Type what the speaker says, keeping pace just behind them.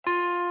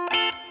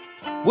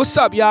What's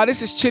up, y'all?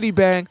 This is Chitty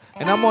Bang,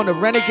 and I'm on the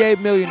Renegade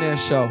Millionaire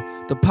Show,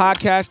 the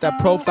podcast that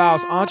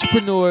profiles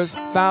entrepreneurs,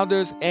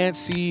 founders, and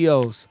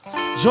CEOs.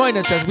 Join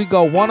us as we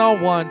go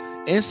one-on-one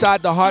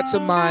inside the hearts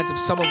and minds of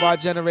some of our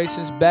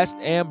generation's best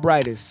and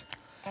brightest.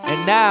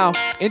 And now,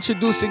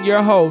 introducing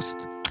your host,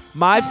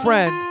 my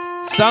friend,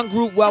 Sun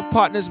Group Wealth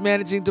Partners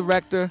Managing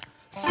Director,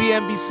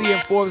 CNBC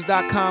and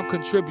Forbes.com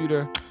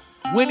contributor,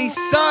 Winnie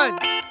Sun.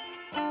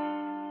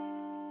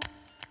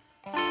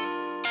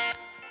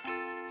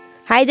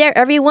 Hi there,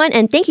 everyone,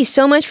 and thank you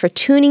so much for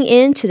tuning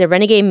in to the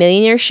Renegade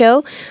Millionaire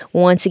Show.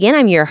 Once again,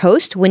 I'm your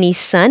host, Winnie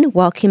Sun,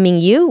 welcoming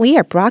you. We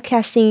are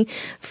broadcasting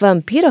from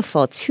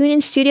beautiful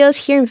TuneIn Studios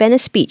here in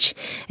Venice Beach.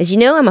 As you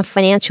know, I'm a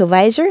financial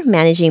advisor,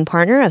 managing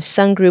partner of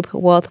Sun Group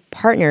Wealth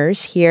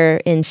Partners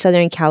here in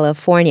Southern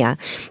California.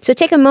 So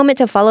take a moment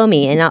to follow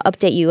me, and I'll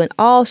update you on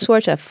all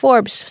sorts of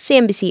Forbes,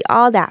 CNBC,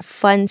 all that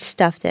fun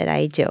stuff that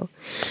I do.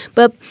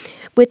 But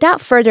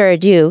without further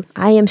ado,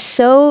 I am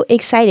so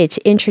excited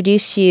to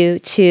introduce you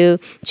to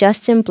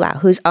Justin Blau,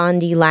 who's on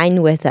the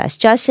line with us.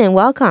 Justin,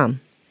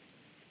 welcome.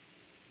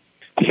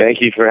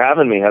 Thank you for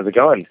having me. How's it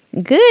going?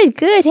 Good.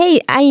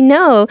 Hey, I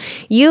know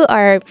you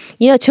are,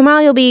 tomorrow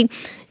you'll be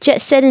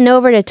jet setting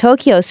over to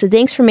Tokyo, so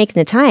thanks for making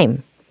the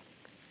time.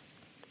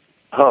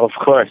 Oh, of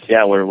course.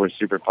 Yeah, we're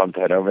super pumped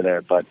to head over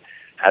there, but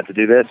had to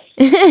do this.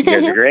 You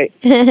guys are great.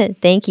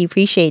 Thank you.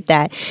 Appreciate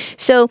that.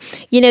 So,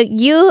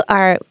 you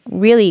are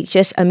really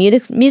just a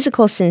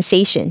musical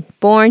sensation,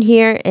 born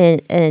here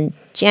in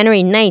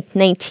January 9th,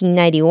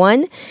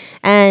 1991.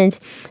 And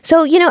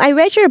so, I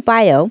read your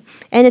bio,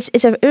 and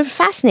it's a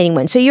fascinating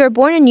one. So you were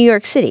born in New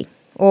York City,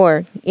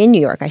 or in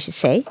New York, I should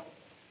say.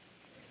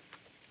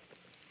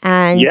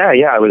 And Yeah.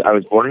 I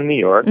was born in New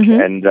York,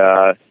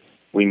 and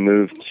we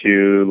moved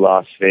to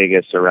Las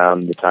Vegas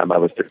around the time I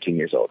was 13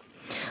 years old.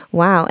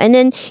 Wow. And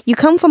then you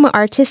come from an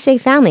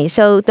artistic family.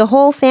 So the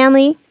whole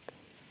family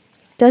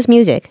does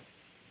music.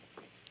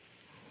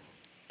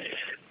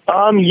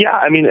 Yeah.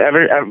 I mean,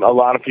 a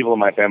lot of people in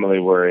my family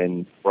were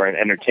in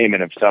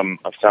entertainment of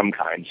some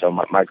kind. So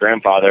my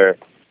grandfather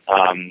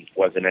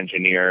was an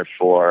engineer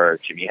for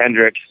Jimi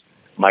Hendrix.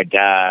 My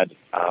dad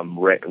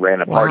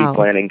ran a party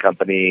planning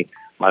company.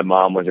 My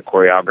mom was a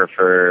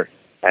choreographer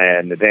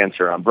and a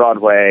dancer on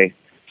Broadway.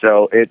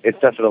 So it's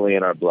definitely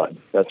in our blood.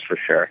 That's for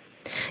sure.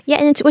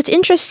 Yeah, and what's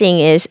interesting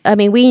is,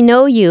 we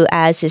know you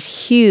as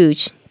this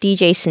huge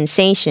DJ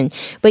sensation,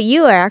 but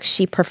you are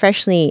actually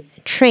professionally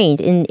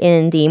trained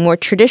in the more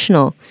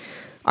traditional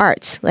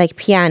arts, like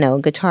piano,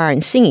 guitar,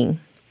 and singing.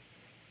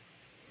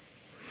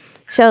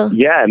 So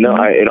yeah, no,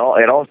 it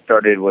all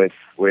started with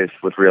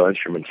real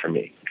instruments for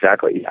me.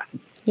 Exactly, yeah.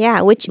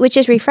 Yeah, which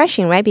is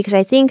refreshing, right? Because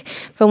I think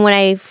from what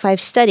I've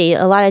studied,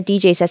 a lot of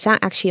DJs, that's not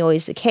actually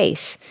always the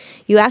case.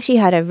 You actually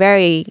had a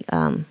very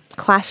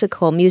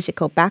classical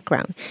musical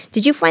background.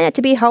 Did you find that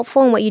to be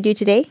helpful in what you do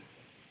today?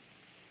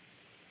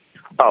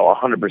 Oh,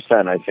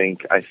 100%. I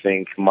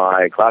think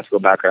my classical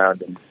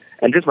background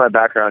and just my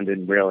background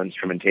in real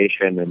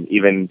instrumentation and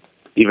even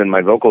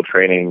my vocal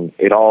training,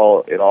 it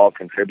all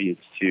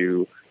contributes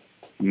to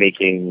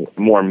making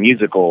more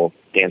musical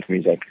dance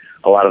music.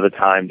 A lot of the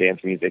time,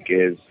 dance music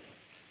is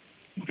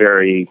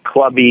very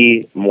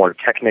clubby, more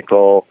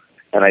technical,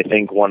 and I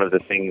think one of the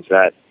things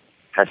that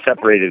has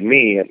separated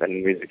me and the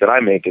music that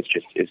I make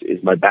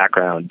is my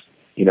background,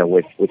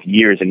 with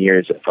years and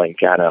years of playing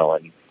piano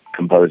and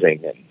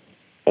composing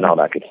and all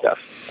that good stuff.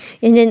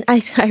 And then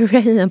I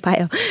read in the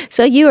bio,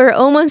 so you were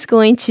almost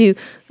going to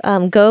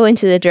go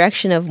into the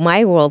direction of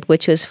my world,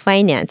 which was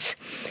finance.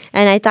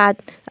 And I thought,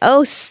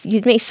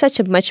 you'd make such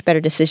a much better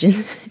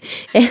decision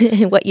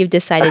in what you've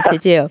decided to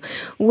do.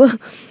 Well,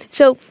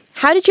 so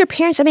how did your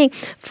parents?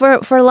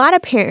 For a lot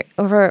of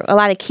for a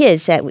lot of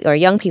kids or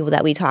young people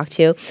that we talk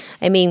to,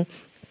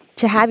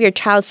 to have your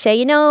child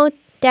say, Dad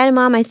and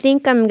Mom, I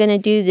think I'm going to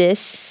do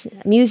this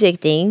music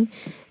thing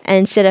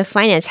instead of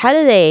finance. How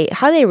do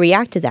they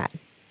react to that?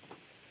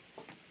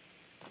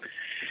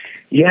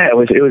 Yeah, it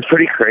was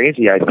pretty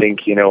crazy. I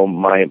think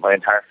my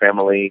entire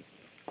family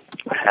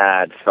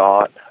had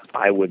thought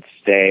I would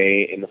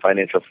stay in the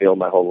financial field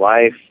my whole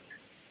life.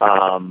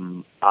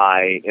 In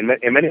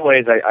many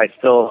ways, I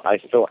still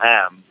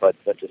am, but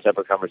that's a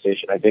separate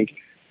conversation. I think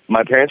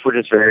my parents were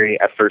just very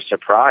at first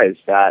surprised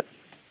that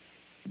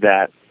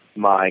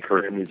my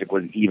career in music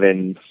was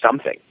even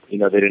something. They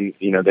didn't.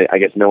 I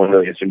guess no one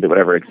really assumed it would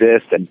ever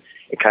exist, and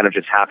it kind of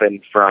just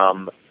happened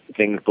from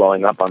things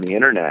blowing up on the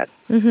internet.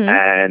 Mm-hmm.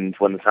 And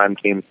when the time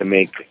came to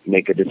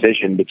make a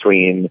decision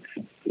between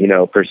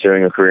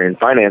pursuing a career in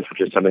finance,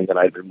 which is something that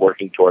I've been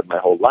working toward my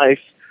whole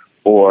life,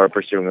 or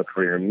pursuing a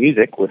career in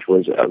music, which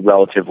was a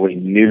relatively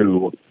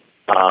new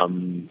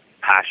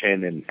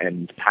passion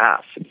and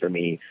path. And for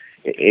me,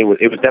 it was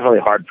definitely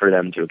hard for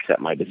them to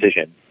accept my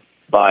decision.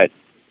 But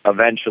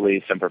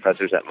eventually, some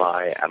professors at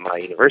my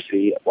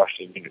university, at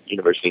Washington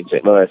University in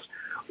St. Louis,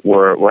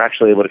 were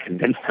actually able to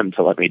convince them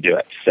to let me do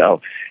it.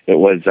 So it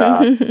was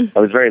I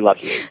was very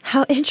lucky.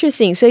 How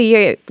interesting! So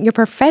your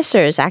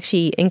professors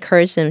actually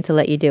encouraged them to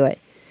let you do it.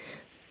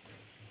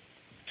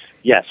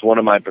 Yes, one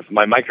of my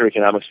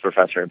microeconomics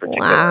professor in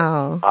particular.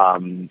 Wow.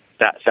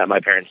 That sat my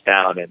parents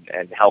down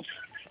and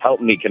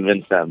helped me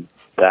convince them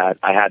that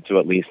I had to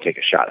at least take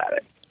a shot at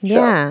it.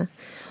 Yeah.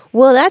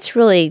 Well, that's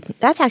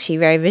actually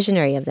very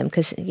visionary of them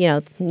because,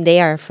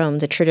 they are from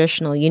the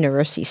traditional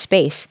university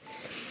space.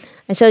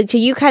 And so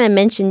you kind of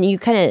mentioned, you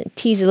kind of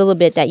teased a little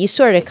bit that you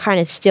sort of kind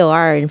of still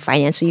are in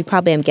finance. So you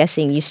probably, I'm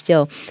guessing, you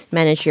still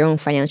manage your own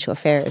financial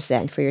affairs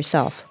then for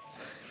yourself.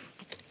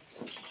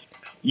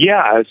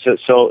 Yeah.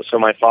 So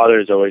my father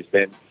has always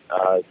been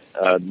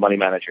a money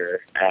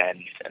manager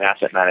and an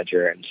asset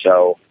manager. And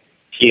so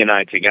he and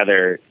I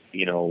together,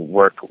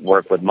 work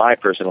with my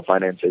personal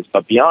finances.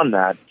 But beyond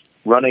that,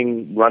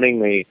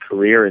 running a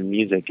career in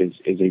music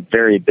is a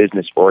very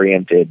business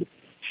oriented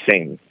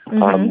thing,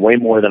 way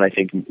more than I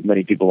think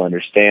many people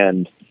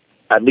understand.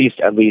 At least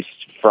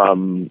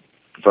from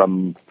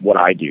what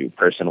I do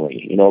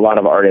personally. A lot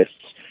of artists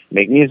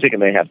make music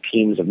and they have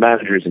teams of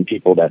managers and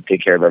people that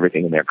take care of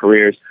everything in their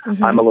careers.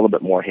 I'm a little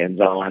bit more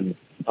hands-on.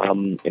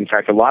 In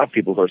fact, a lot of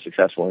people who are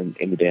successful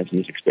in the dance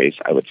music space,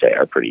 I would say,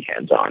 are pretty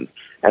hands-on,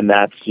 and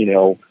that's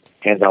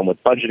hands-on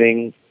with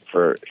budgeting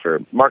for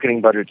marketing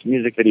budgets,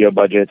 music video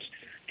budgets,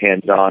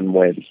 hands-on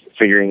with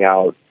figuring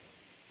out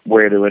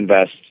where to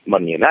invest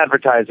money in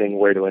advertising,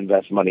 where to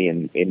invest money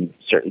in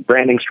certain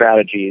branding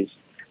strategies.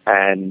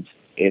 And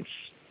it's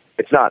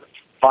not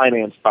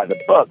financed by the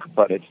book,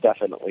 but it's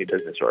definitely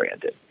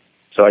business-oriented.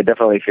 So I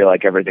definitely feel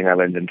like everything I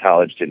learned in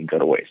college didn't go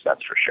to waste,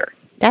 that's for sure.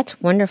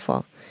 That's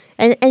wonderful.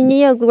 And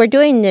we're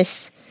doing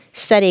this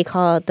study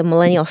called the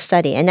Millennial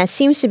Study, and that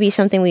seems to be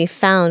something we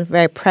found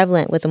very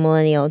prevalent with the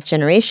millennial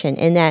generation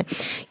in that,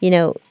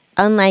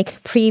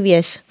 unlike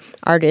previous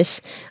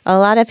artists, a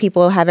lot of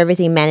people have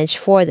everything managed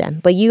for them.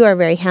 But you are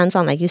very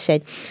hands-on, like you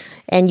said,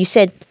 and you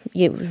said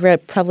you're very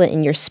prevalent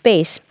in your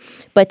space.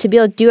 But to be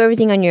able to do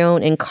everything on your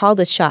own and call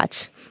the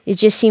shots, it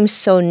just seems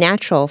so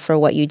natural for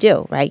what you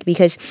do, right?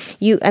 Because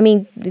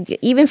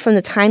even from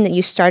the time that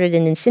you started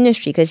in this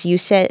industry, because you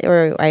said,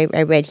 or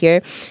I read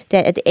here,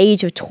 that at the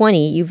age of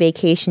 20, you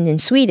vacationed in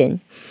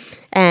Sweden,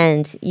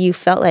 and you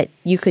felt like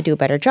you could do a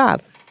better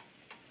job.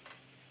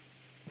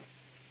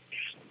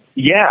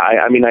 Yeah,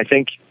 I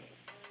think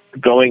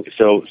going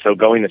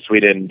to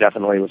Sweden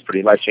definitely was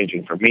pretty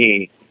life-changing for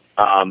me,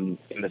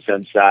 in the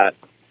sense that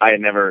I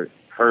had never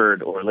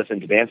heard or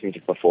listened to dance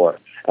music before.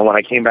 And when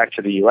I came back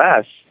to the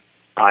U.S.,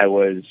 I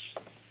was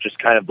just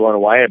kind of blown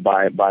away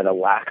by the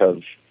lack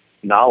of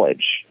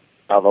knowledge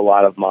of a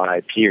lot of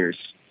my peers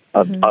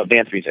of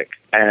dance music.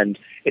 And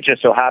it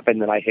just so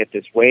happened that I hit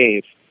this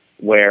wave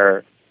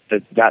where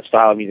that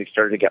style of music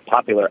started to get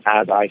popular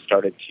as I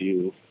started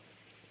to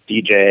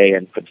DJ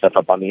and put stuff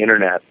up on the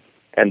internet.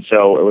 And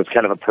so it was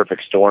kind of a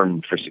perfect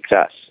storm for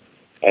success.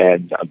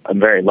 And I'm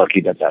very lucky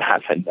that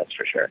happened, that's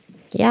for sure.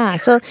 Yeah.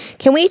 So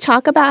can we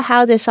talk about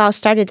how this all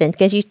started then?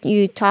 Because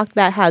you talked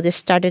about how this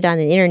started on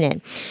the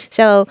internet.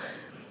 So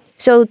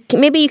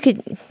maybe you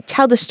could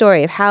tell the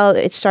story of how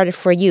it started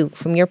for you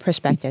from your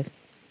perspective.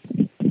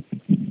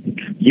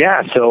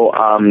 Yeah. So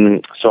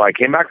I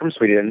came back from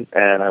Sweden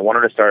and I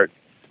wanted to start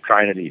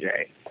trying to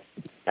DJ.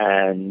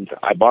 And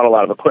I bought a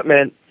lot of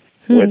equipment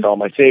with all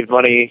my saved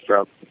money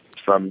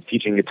from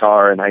teaching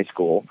guitar in high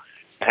school.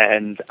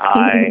 And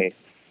I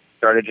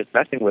started just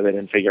messing with it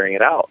and figuring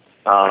it out.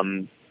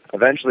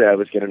 Eventually, I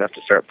was good enough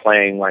to start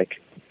playing like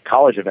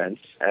college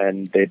events,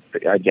 and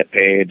I'd get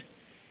paid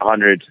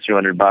 $100 to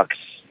 $200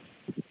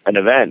 an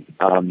event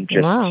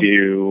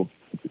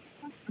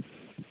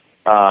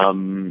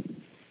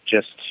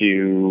just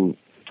to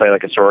play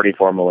like a sorority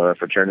formal or a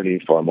fraternity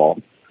formal,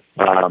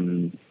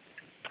 and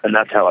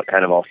that's how it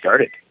kind of all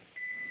started.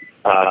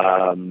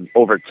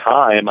 Over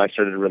time, I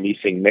started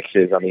releasing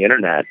mixes on the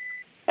internet.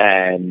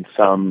 And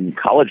some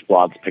college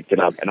blogs picked it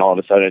up, and all of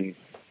a sudden,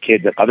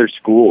 kids at other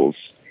schools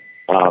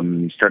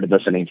started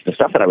listening to the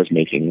stuff that I was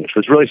making, which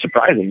was really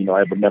surprising.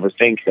 I would never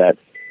think that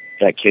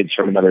kids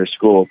from another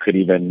school could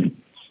even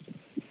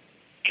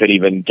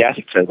guess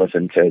to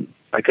listen to.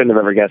 I couldn't have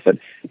ever guessed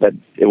that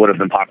it would have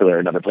been popular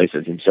in other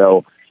places. And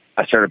so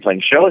I started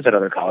playing shows at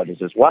other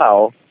colleges as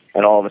well,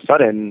 and all of a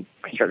sudden,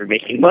 I started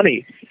making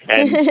money.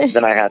 And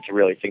then I had to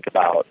really think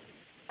about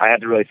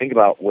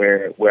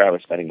where I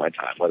was spending my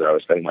time, whether I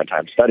was spending my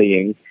time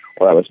studying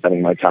or I was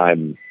spending my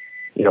time,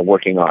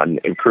 working on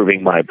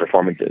improving my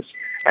performances.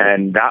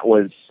 And that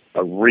was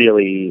a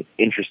really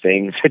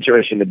interesting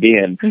situation to be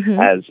in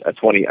as a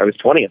 20. I was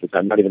 20 at the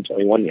time, not even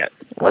 21 yet.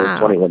 Wow. I was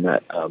 20 when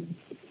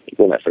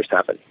that first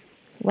happened.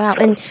 Wow.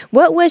 And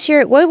what was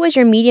your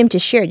medium to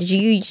share? Did you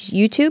use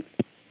YouTube?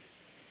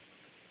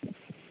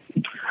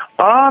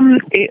 Some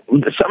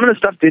of the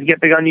stuff did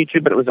get big on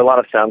YouTube, but it was a lot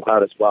of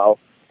SoundCloud as well.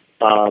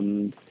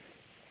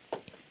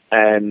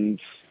 And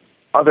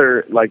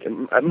other,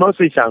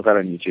 mostly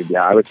SoundCloud and YouTube.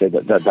 Yeah, I would say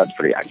that's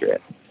pretty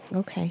accurate.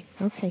 Okay,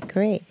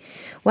 great.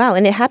 Wow,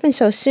 and it happened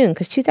so soon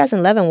because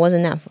 2011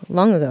 wasn't that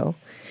long ago.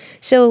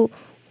 So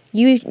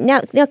you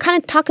now kind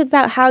of talk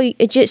about how you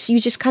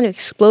just kind of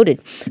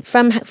exploded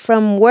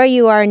from where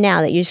you are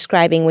now that you're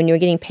describing when you were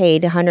getting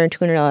paid $100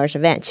 $200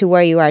 event to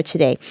where you are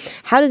today.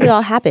 How did it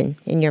all happen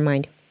in your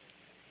mind?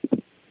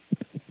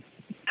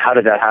 how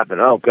did that happen?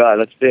 Oh God,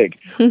 that's big.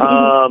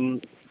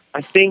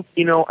 I think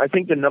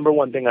the number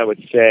one thing I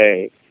would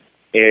say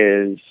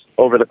is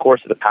over the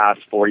course of the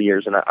past 4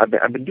 years, and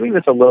I've been doing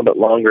this a little bit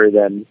longer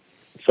than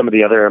some of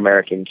the other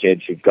American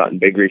kids who've gotten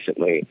big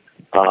recently.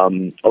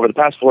 Over the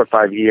past 4 or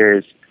 5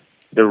 years,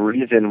 the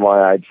reason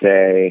why I'd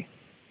say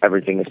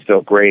everything is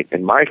still great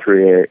in my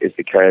career is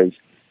because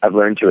I've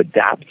learned to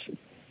adapt.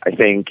 I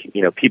think,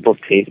 people's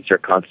tastes are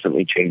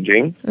constantly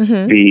changing.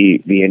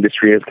 The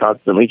industry is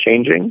constantly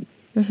changing.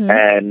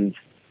 And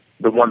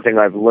the one thing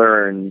I've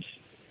learned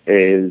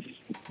is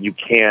you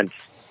can't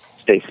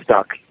stay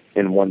stuck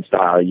in one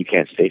style. You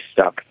can't stay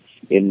stuck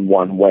in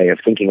one way of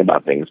thinking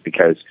about things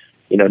because,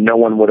 no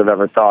one would have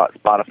ever thought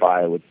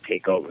Spotify would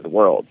take over the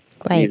world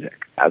of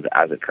music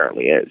as it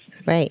currently is.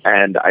 Right.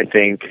 And I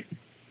think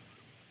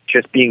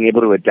just being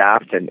able to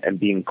adapt and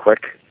being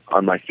quick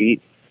on my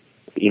feet,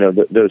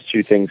 those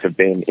two things have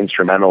been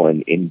instrumental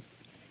in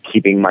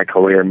keeping my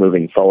career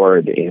moving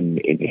forward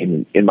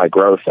in my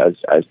growth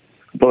as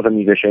both a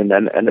musician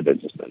and a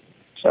businessman.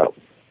 So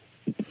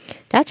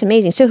that's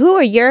amazing. So who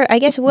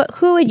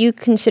would you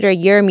consider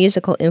your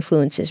musical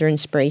influences or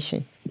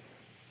inspiration?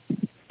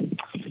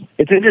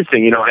 It's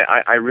interesting.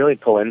 I really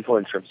pull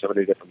influence from so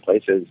many different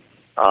places.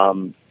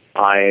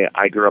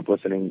 I grew up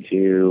listening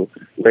to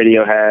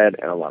Radiohead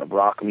and a lot of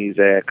rock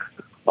music,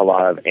 a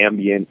lot of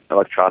ambient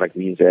electronic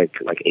music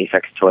like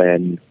Aphex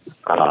Twin,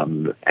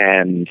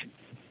 and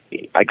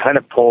I kind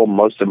of pull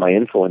most of my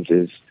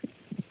influences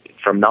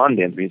from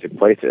non-dance music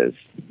places,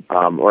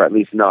 or at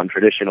least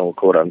non-traditional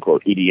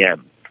quote-unquote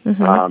EDM.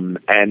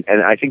 And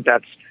I think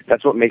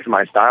that's what makes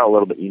my style a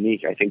little bit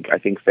unique. I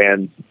think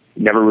fans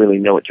never really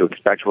know what to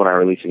expect when I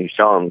release a new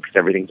song because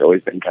everything's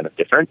always been kind of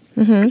different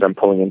because I'm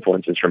pulling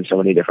influences from so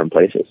many different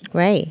places.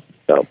 Right.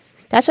 So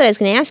that's what I was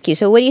going to ask you.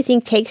 So what do you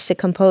think takes to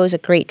compose a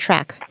great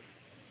track?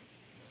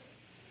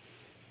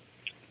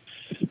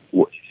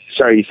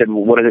 Sorry, you said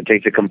what does it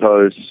take to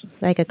compose?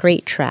 Like a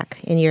great track,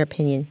 in your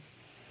opinion.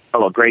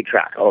 Oh, a great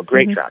track. Oh, a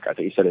great track. I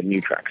thought you said a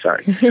new track.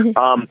 Sorry.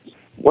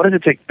 What does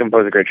it take to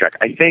compose a great track?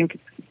 I think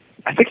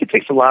it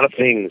takes a lot of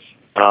things.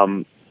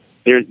 I'd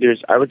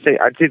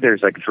say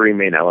there's like 3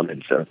 main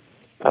elements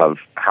of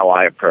how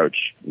I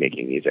approach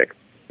making music.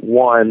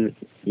 One,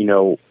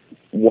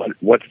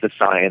 what's the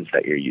science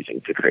that you're using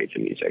to create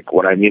the music?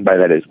 What I mean by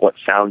that is what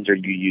sounds are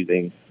you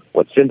using?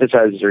 What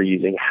synthesizers are you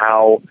using?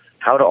 How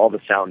do all the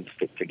sounds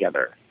fit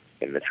together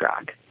in the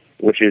track?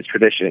 Which is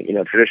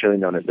traditionally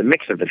known as the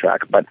mix of the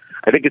track. But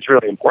I think it's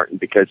really important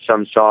because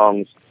some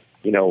songs,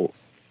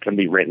 can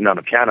be written on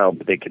a piano,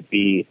 but they could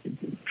be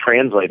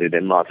translated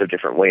in lots of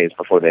different ways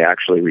before they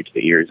actually reach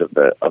the ears of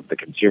the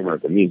consumer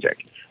of the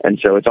music. And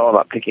so it's all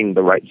about picking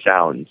the right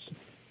sounds.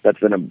 That's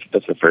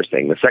the first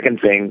thing. The second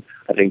thing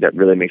I think that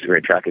really makes a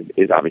great track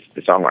is obviously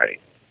the songwriting.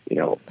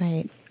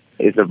 Right.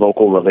 Is the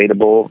vocal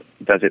relatable?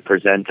 Does it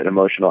present an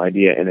emotional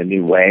idea in a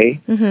new way?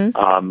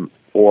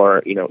 Or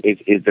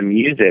is the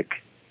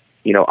music,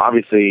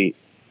 obviously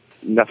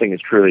nothing is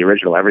truly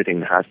original.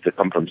 Everything has to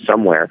come from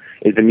somewhere.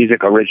 Is the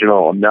music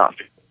original enough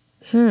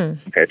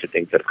compared to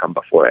things that have come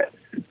before it?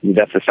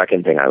 That's the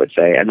second thing I would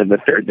say. And then the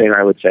third thing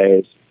I would say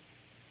is,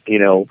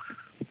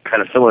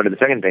 kind of similar to the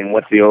second thing,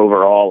 what's the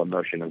overall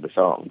emotion of the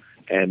song?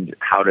 And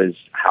how does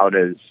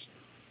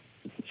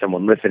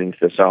someone listening to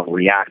the song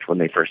react when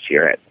they first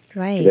hear it?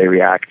 Right. Do they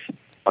react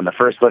on the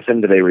first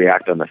listen? Do they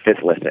react on the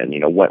fifth listen?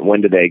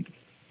 When do they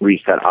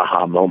reach that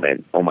aha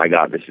moment? Oh my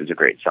God, this is a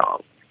great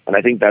song. And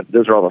I think that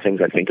those are all the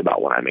things I think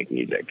about when I make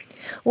music.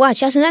 Wow,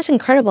 Justin, that's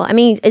incredible. I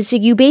mean, so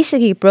you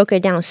basically broke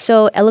it down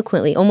so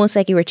eloquently, almost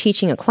like you were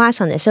teaching a class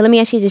on this. So let me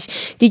ask you this.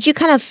 Did you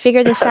kind of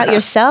figure this out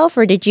yourself,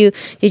 or did you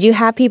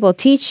have people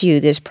teach you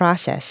this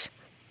process?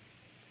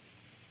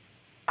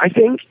 I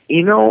think,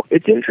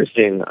 it's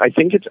interesting. I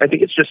think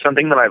it's just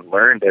something that I've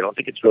learned. I don't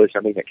think it's really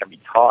something that can be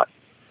taught.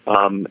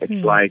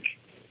 It's like,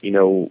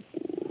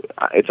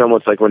 it's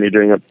almost like when you're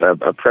doing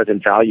a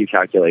present value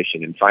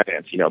calculation in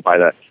finance.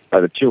 By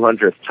the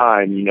 200th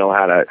time, you know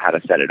how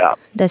to set it up.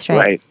 That's right.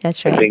 Right.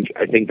 That's right.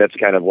 I think that's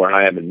kind of where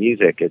I am in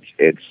music. It's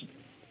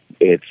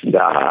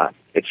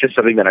just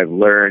something that I've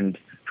learned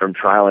from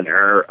trial and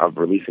error of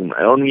releasing my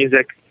own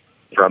music,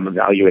 from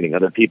evaluating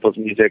other people's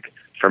music,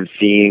 from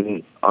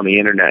seeing on the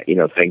internet.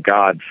 Thank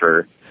God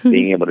for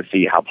being able to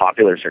see how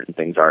popular certain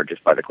things are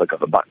just by the click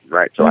of a button,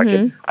 right? So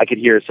I could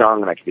hear a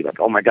song and I could be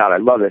like, oh my God, I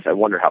love this. I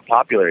wonder how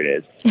popular it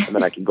is. And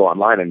then I can go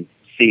online and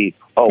see,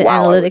 oh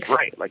wow, analytics. I was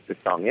right. Like this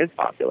song is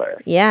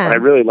popular. Yeah. And I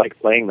really like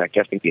playing that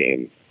guessing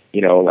game.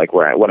 Like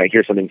when I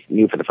hear something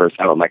new for the first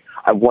time, I'm like,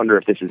 I wonder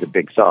if this is a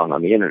big song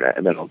on the internet,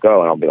 and then I'll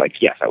go and I'll be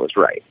like, yes, I was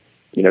right.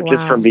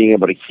 Just from being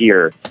able to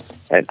hear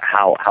and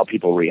how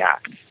people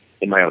react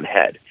in my own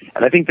head.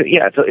 And I think that,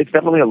 it's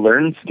definitely a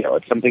learned skill.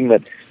 It's something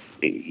that,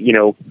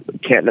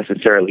 can't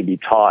necessarily be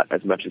taught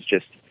as much as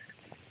just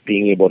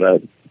being able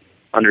to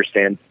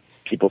understand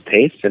people's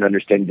tastes and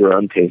understand your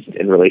own taste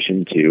in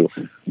relation to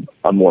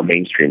a more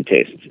mainstream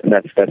taste. And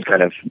that's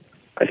kind of,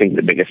 I think,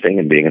 the biggest thing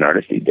in being an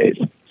artist these days.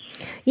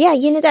 Yeah,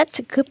 that's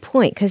a good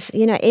point because,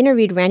 I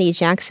interviewed Randy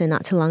Jackson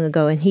not too long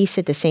ago and he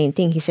said the same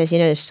thing. He says,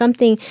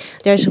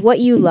 there's what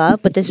you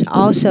love, but there's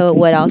also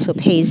what also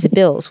pays the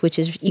bills, which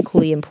is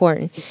equally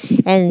important.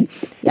 And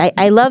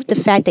I love the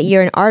fact that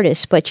you're an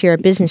artist, but you're a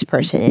business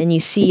person and you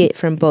see it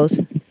from both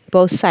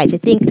sides. I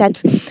think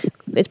that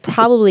it's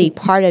probably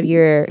part of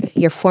your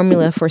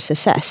formula for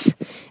success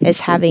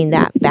is having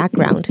that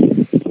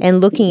background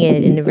and looking at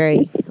it in a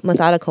very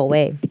methodical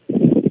way.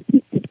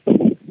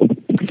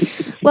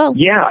 Well,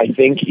 yeah, I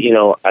think,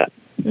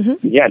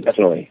 yeah,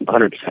 definitely,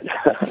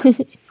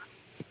 100%.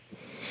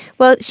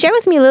 Well, share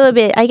with me a little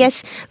bit. I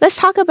guess let's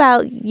talk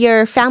about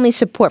your family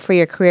support for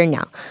your career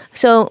now.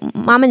 So,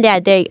 mom and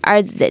dad,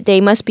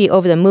 they must be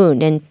over the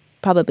moon and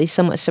probably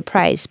somewhat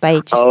surprised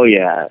by just. Oh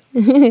yeah,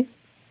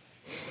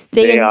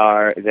 they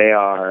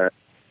are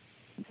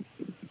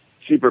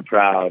super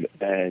proud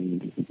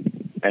and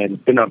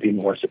could not be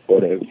more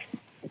supportive.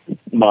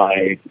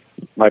 My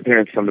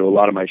parents come to a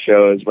lot of my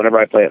shows. Whenever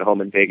I play at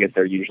home in Vegas,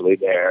 they're usually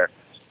there.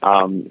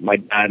 My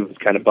dad was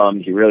kind of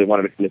bummed. He really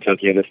wanted to come to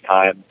Tokyo this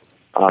time.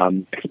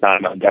 Next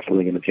time, I'm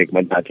definitely going to take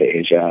my dad to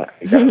Asia. I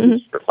think that would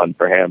be super fun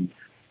for him.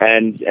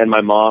 And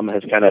my mom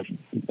has kind of,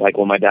 like,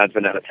 when my dad's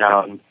been out of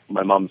town,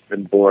 my mom's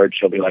been bored.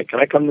 She'll be like, can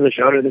I come to the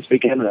show this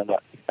weekend? And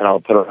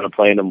I'll put her on a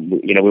plane. And,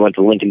 we went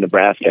to Lincoln,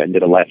 Nebraska and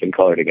did a Life in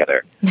Color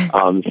together.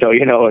 So,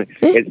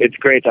 it's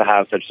great to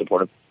have such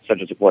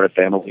a supportive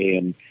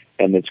family.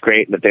 And it's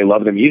great that they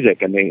love the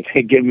music and they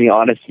give me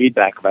honest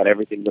feedback about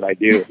everything that I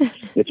do.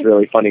 It's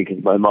really funny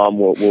because my mom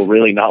will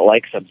really not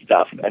like some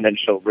stuff and then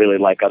she'll really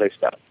like other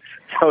stuff.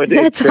 So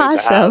That's great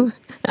awesome.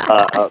 To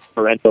have a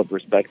parental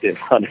perspective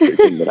on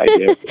everything that I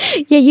do.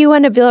 Yeah, you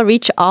want to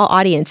reach all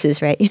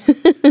audiences, right?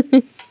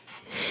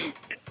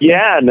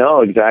 Yeah,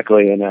 no,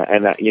 exactly. And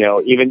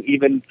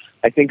even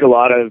I think a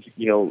lot of,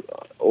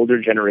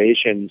 older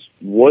generations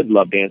would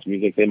love dance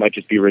music. They might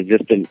just be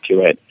resistant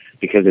to it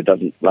because it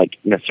doesn't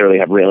necessarily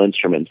have real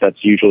instruments.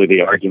 That's usually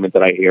the argument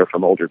that I hear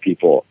from older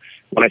people.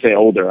 When I say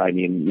older, I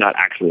mean not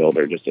actually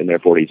older, just in their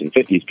 40s and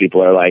 50s.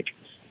 People are like,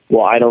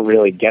 well, I don't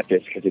really get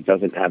this because it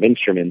doesn't have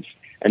instruments.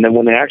 And then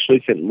when they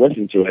actually sit and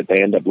listen to it,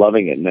 they end up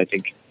loving it. And I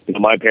think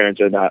my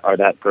parents are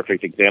that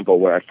perfect example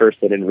where at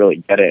first they didn't really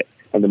get it.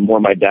 And the more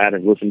my dad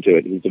has listened to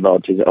it, he's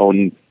developed his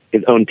own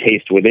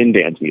taste within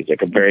dance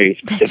music, a very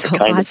specific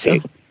kind of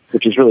taste,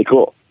 which is really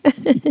cool.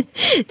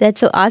 That's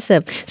so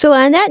awesome. So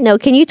on that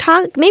note, can you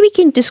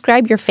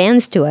describe your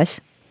fans to us?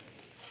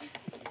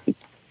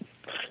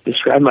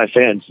 Describe my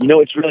fans.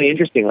 It's really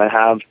interesting.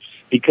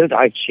 Because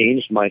I've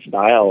changed my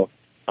style,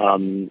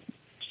 ever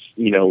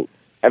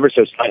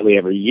so slightly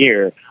every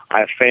year,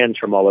 I have fans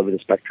from all over the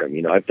spectrum.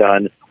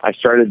 I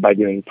started by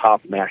doing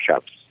pop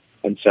mashups.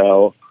 And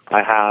so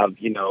I have,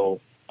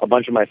 a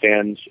bunch of my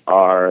fans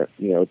are,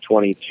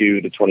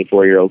 22 to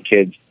 24-year-old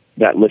kids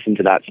that listen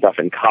to that stuff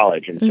in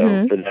college. And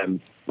so for them,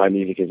 my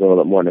music is a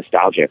little bit more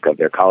nostalgic of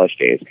their college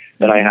days.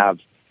 Then I have,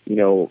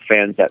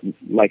 fans that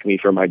like me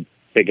for my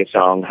biggest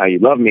song, How You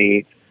Love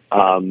Me,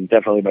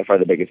 definitely by far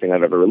the biggest thing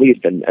I've ever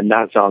released. And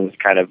that song is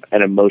kind of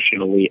an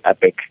emotionally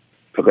epic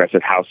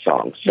progressive house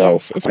song. So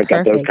yes, I've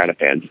got those kind of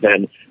fans.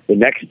 Then the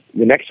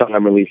next song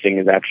I'm releasing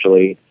is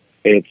actually,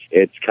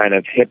 it's kind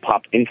of hip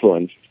hop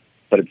influenced,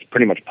 but it's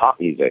pretty much pop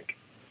music.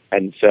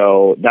 And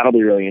so that'll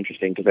be really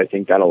interesting because I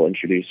think that'll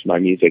introduce my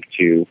music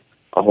to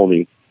a whole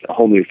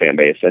new fan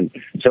base. And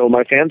so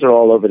my fans are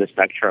all over the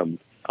spectrum.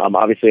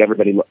 Obviously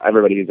everybody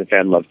who's a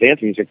fan loves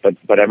dance music,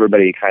 but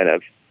everybody kind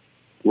of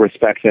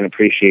respects and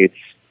appreciates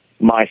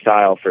my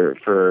style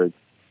for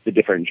the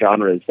different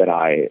genres that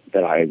I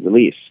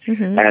release.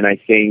 And I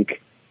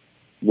think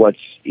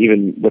what's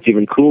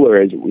even cooler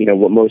is,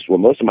 what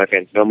most of my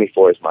fans know me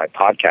for is my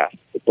podcast,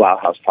 the Blau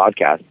House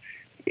podcast.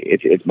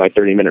 It's my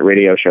 30-minute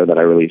radio show that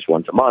I release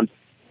once a month.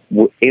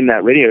 In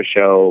that radio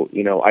show,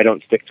 I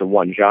don't stick to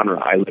one genre.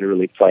 I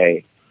literally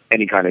play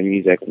any kind of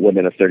music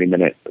within a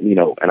 30-minute,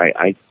 and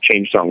I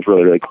change songs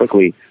really, really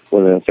quickly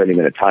within a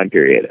 30-minute time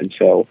period. And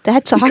so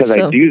that's awesome. Because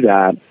I do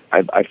that,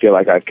 I feel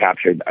like I've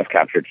captured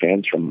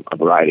fans from a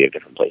variety of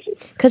different places.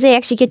 Because they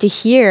actually get to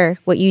hear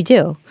what you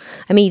do.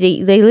 I mean,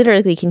 they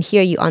literally can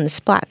hear you on the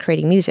spot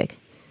creating music.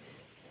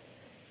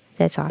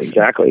 That's awesome.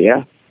 Exactly,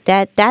 yeah.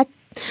 That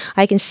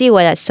I can see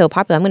why that's so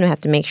popular. I'm going to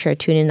have to make sure to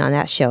tune in on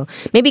that show.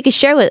 Maybe you could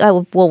share with.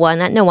 Why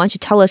don't you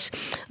tell us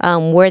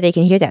where they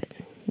can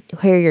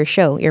hear your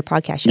show, your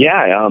podcast show?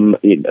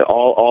 Yeah,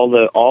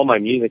 all my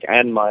music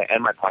and my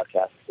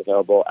podcast is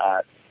available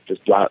at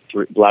just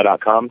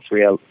blau.com,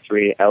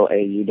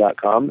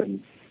 3lau.com,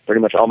 and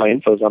pretty much all my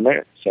info's on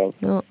there. So.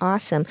 Oh,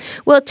 awesome.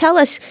 Well, tell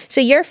us.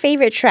 So your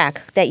favorite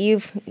track that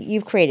you've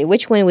created,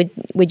 which one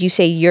would you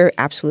say your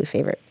absolute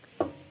favorite?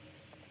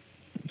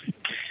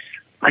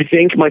 I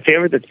think my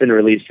favorite that's been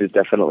released is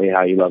definitely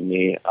 "How You Love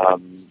Me,"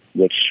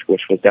 which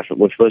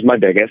was my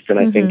biggest, and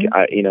I think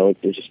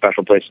there's a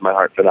special place in my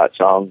heart for that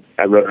song.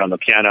 I wrote it on the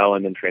piano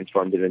and then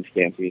transformed it into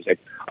dance music.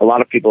 A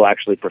lot of people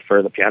actually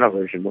prefer the piano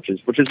version, which is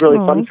really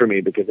fun for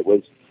me because it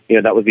was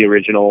that was the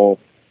original,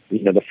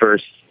 the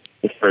first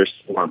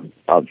form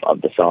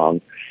of the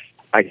song.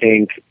 I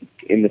think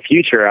in the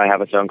future, I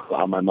have a song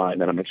called On My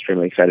Mind that I'm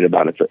extremely excited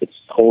about.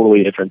 It's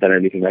totally different than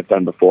anything I've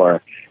done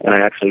before. And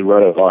I actually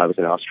wrote it while I was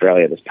in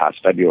Australia this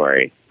past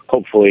February.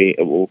 Hopefully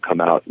it will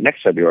come out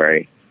next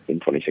February in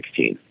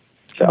 2016.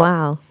 So,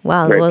 Wow.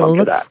 very pumped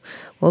for that.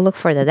 We'll look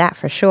forward to that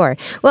for sure.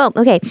 Well,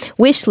 okay,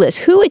 wish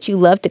list. Who would you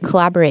love to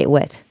collaborate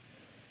with?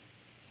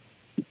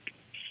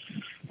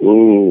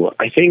 Ooh,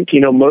 I think,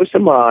 most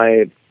of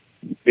my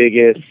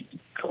biggest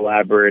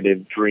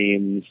collaborative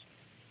dreams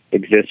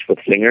exist with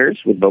singers,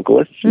 with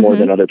vocalists, more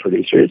than other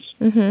producers.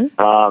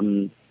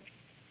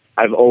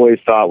 I've always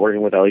thought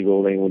working with Ellie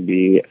Goulding would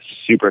be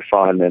super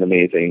fun and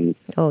amazing.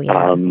 Oh,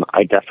 yeah.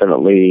 I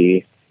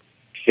definitely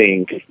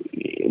think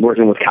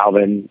working with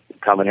Calvin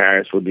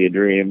Harris would be a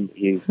dream.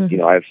 He's,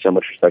 I have so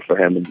much respect for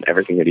him and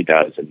everything that he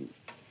does, and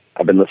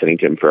I've been listening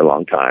to him for a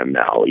long time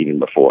now, even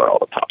before all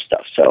the pop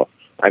stuff. So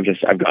I've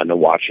gotten to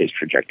watch his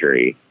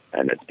trajectory,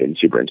 and it's been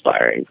super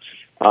inspiring.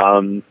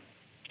 And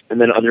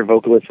then other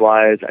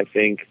vocalist-wise, I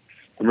think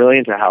I'm really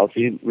into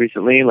Halsey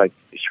recently. Like,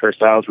 her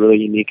style is really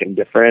unique and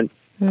different.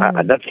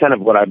 That's kind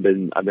of what I've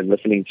been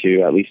listening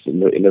to, at least in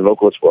the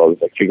vocalist world,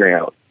 is like figuring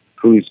out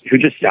who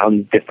just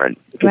sounds different,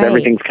 because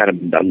everything's kind of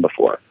been done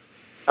before.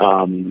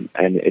 And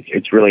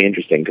it's really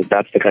interesting, because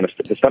that's the kind of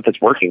the stuff that's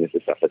working is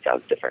the stuff that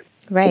sounds different.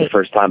 Right. For the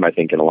first time, I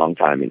think, in a long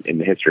time in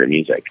the history of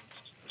music.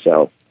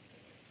 So.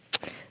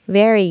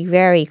 Very,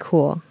 very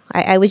cool.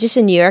 I was just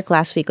in New York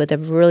last week with a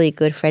really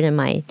good friend of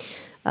mine,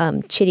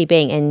 Chitty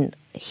Bang, and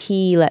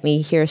he let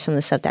me hear some of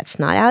the stuff that's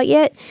not out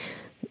yet.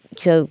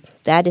 So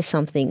that is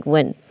something,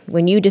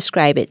 when you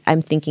describe it,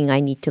 I'm thinking I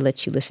need to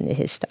let you listen to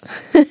his stuff.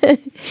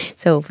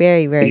 So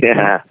very, very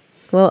cool.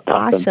 Well,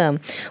 awesome.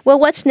 Well,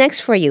 what's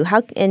next for you?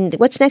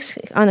 What's next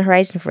on the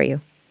horizon for you?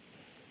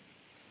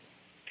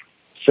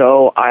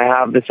 So I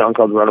have this song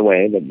called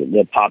Runaway,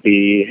 the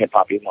poppy,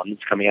 hip-hoppy one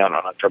that's coming out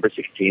on October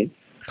 16th.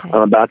 Okay.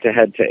 I'm about to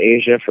head to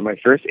Asia for my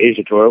first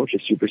Asia tour, which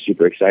is super,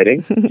 super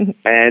exciting.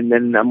 And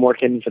then I'm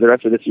working, for the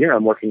rest of this year,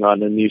 I'm working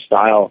on a new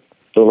style.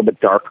 It's a little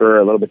bit darker,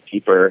 a little bit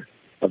deeper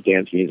of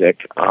dance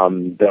music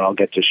that I'll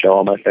get to show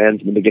all my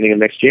fans in the beginning of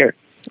next year.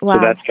 Wow.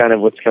 So that's kind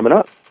of what's coming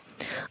up.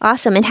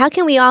 Awesome. And how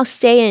can we all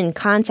stay in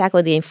contact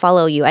with you and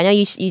follow you? I know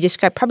you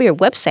described probably your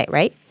website,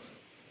 right?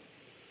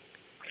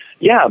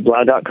 Yeah,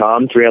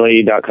 blau.com,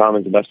 3lae.com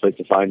is the best place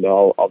to find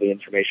all the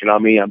information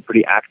on me. I'm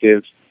pretty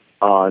active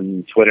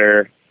on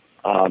Twitter,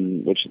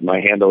 which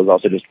my handle is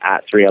also just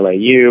at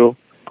 3LAU.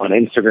 On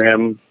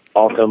Instagram,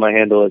 also my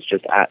handle is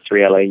just at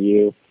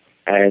 3LAU.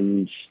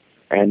 And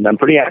I'm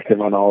pretty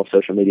active on all of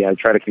social media. I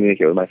try to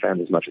communicate with my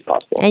fans as much as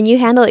possible. And you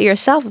handle it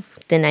yourself,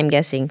 then, I'm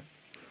guessing.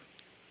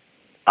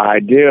 I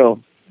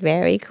do.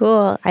 Very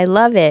cool. I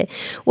love it.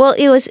 Well,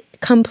 it was a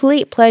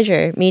complete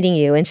pleasure meeting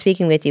you and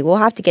speaking with you. We'll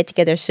have to get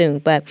together soon.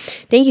 But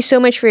thank you so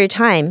much for your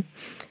time.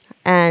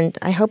 And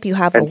I hope you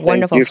have a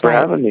wonderful flight. Thank you for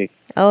having me.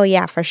 Oh,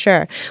 yeah, for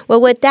sure. Well,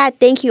 with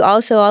that, thank you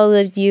also all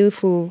of you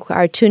who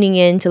are tuning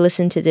in to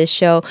listen to this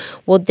show.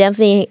 We'll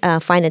definitely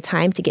find a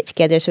time to get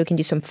together so we can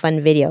do some fun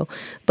video.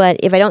 But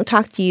if I don't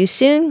talk to you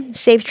soon,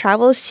 safe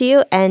travels to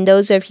you. And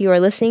those of you who are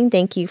listening,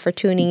 thank you for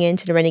tuning in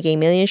to the Renegade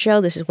Millionaire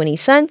Show. This is Winnie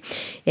Sun.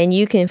 And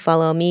you can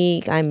follow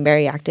me. I'm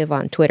very active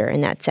on Twitter,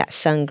 and that's at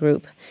Sun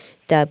Group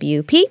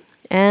WP.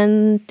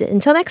 And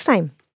until next time.